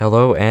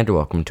Hello and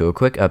welcome to a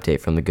quick update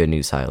from the Good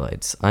News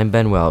Highlights. I'm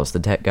Ben Wells, the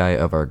tech guy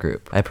of our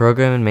group. I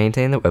program and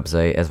maintain the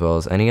website as well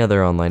as any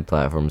other online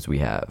platforms we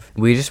have.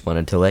 We just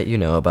wanted to let you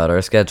know about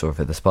our schedule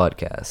for this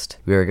podcast.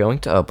 We are going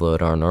to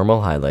upload our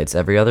normal highlights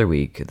every other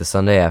week, the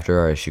Sunday after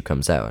our issue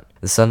comes out.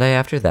 The Sunday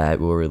after that,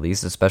 we'll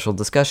release a special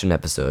discussion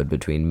episode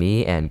between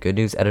me and Good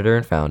News editor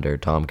and founder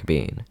Tom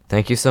Cabine.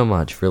 Thank you so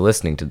much for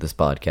listening to this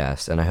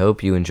podcast, and I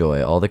hope you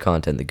enjoy all the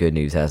content the Good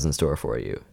News has in store for you.